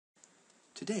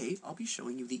Today, I'll be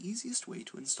showing you the easiest way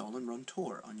to install and run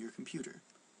Tor on your computer.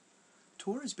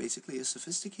 Tor is basically a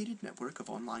sophisticated network of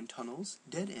online tunnels,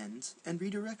 dead ends, and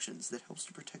redirections that helps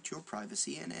to protect your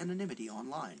privacy and anonymity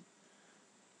online.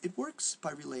 It works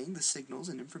by relaying the signals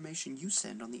and information you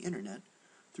send on the internet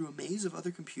through a maze of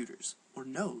other computers, or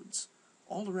nodes,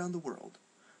 all around the world,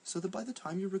 so that by the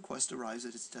time your request arrives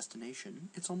at its destination,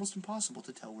 it's almost impossible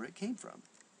to tell where it came from.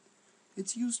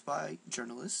 It's used by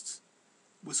journalists,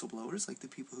 whistleblowers like the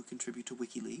people who contribute to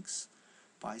WikiLeaks,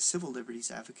 by civil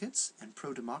liberties advocates and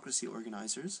pro-democracy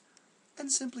organizers,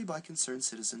 and simply by concerned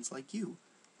citizens like you,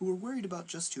 who are worried about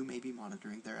just who may be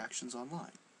monitoring their actions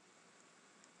online.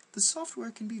 The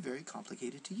software can be very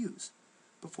complicated to use,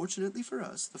 but fortunately for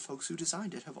us, the folks who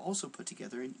designed it have also put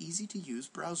together an easy-to-use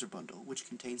browser bundle which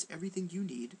contains everything you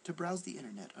need to browse the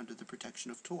internet under the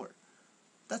protection of Tor.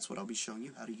 That's what I'll be showing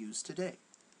you how to use today.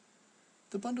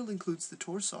 The bundle includes the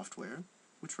Tor software,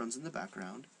 which runs in the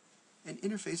background, an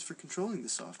interface for controlling the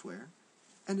software,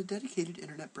 and a dedicated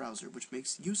internet browser which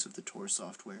makes use of the Tor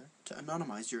software to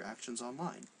anonymize your actions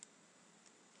online.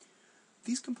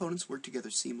 These components work together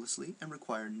seamlessly and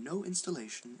require no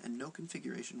installation and no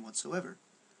configuration whatsoever.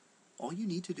 All you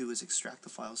need to do is extract the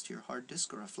files to your hard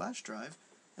disk or a flash drive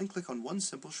and click on one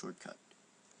simple shortcut.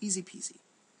 Easy peasy.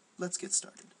 Let's get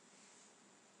started.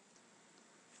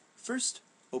 First,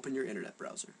 open your internet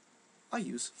browser. I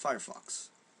use Firefox.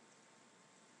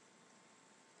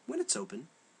 When it's open,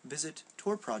 visit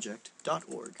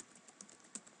torproject.org.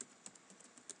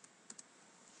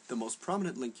 The most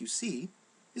prominent link you see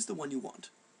is the one you want.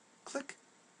 Click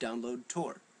Download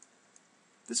Tor.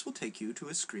 This will take you to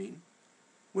a screen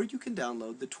where you can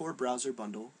download the Tor Browser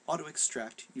Bundle Auto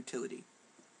Extract utility.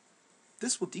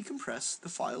 This will decompress the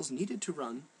files needed to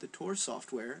run the Tor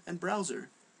software and browser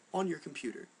on your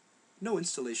computer. No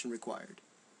installation required.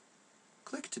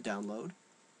 Click to download.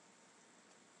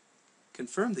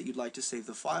 Confirm that you'd like to save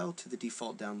the file to the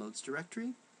default downloads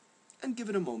directory, and give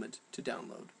it a moment to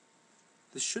download.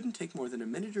 This shouldn't take more than a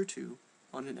minute or two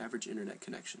on an average internet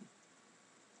connection.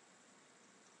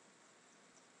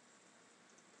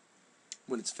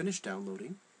 When it's finished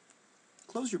downloading,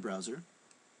 close your browser,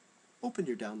 open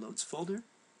your Downloads folder,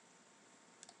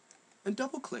 and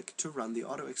double-click to run the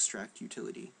Auto Extract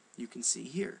utility you can see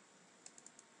here.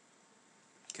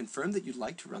 Confirm that you'd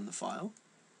like to run the file,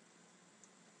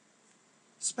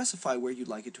 specify where you'd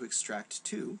like it to extract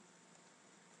to.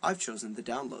 I've chosen the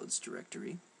Downloads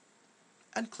directory,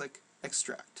 and click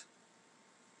Extract.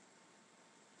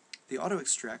 The Auto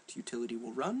Extract utility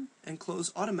will run and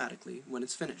close automatically when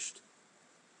it's finished.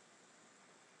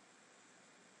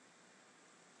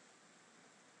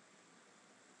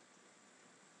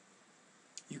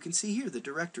 You can see here the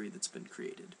directory that's been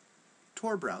created,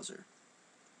 Tor Browser.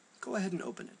 Go ahead and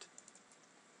open it.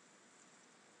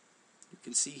 You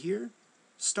can see here,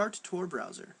 Start Tor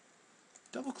Browser.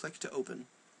 Double-click to open,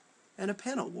 and a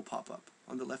panel will pop up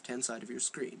on the left-hand side of your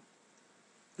screen.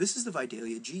 This is the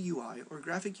Vidalia GUI, or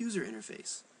Graphic User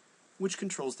Interface, which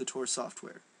controls the Tor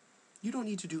software. You don't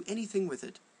need to do anything with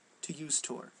it to use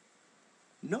Tor.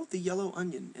 Note the yellow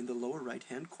onion in the lower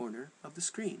right-hand corner of the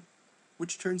screen,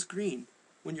 which turns green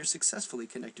when you're successfully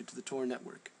connected to the Tor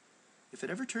network. If it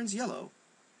ever turns yellow,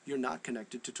 you're not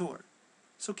connected to Tor,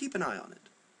 so keep an eye on it.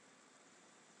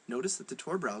 Notice that the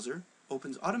Tor browser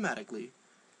opens automatically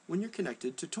when you're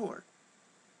connected to Tor.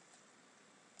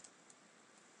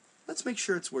 Let's make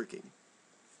sure it's working.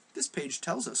 This page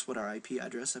tells us what our IP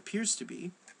address appears to be,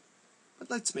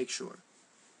 but let's make sure.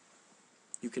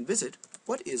 You can visit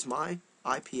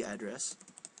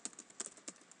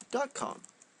whatismyipaddress.com.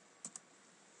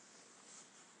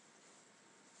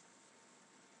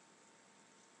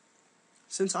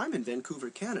 Since I'm in Vancouver,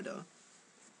 Canada,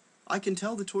 I can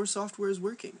tell the Tor software is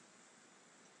working.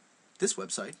 This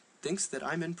website thinks that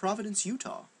I'm in Providence,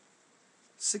 Utah.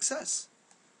 Success!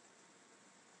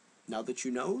 Now that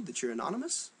you know that you're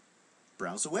anonymous,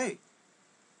 browse away.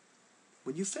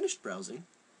 When you've finished browsing,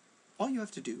 all you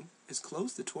have to do is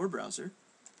close the Tor browser,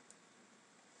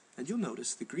 and you'll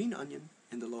notice the green onion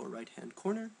in the lower right-hand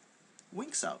corner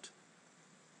winks out.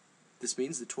 This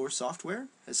means the Tor software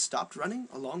has stopped running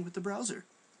along with the browser.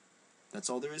 That's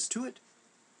all there is to it.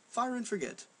 Fire and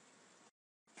forget.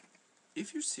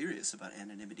 If you're serious about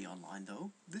anonymity online,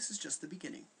 though, this is just the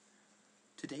beginning.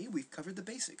 Today we've covered the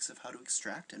basics of how to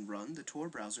extract and run the Tor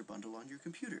browser bundle on your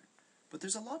computer, but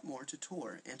there's a lot more to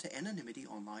Tor and to anonymity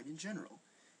online in general,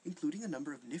 including a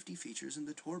number of nifty features in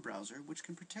the Tor browser which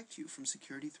can protect you from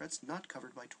security threats not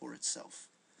covered by Tor itself.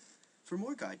 For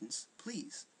more guidance,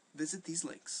 please visit these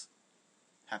links.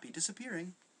 Happy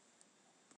disappearing!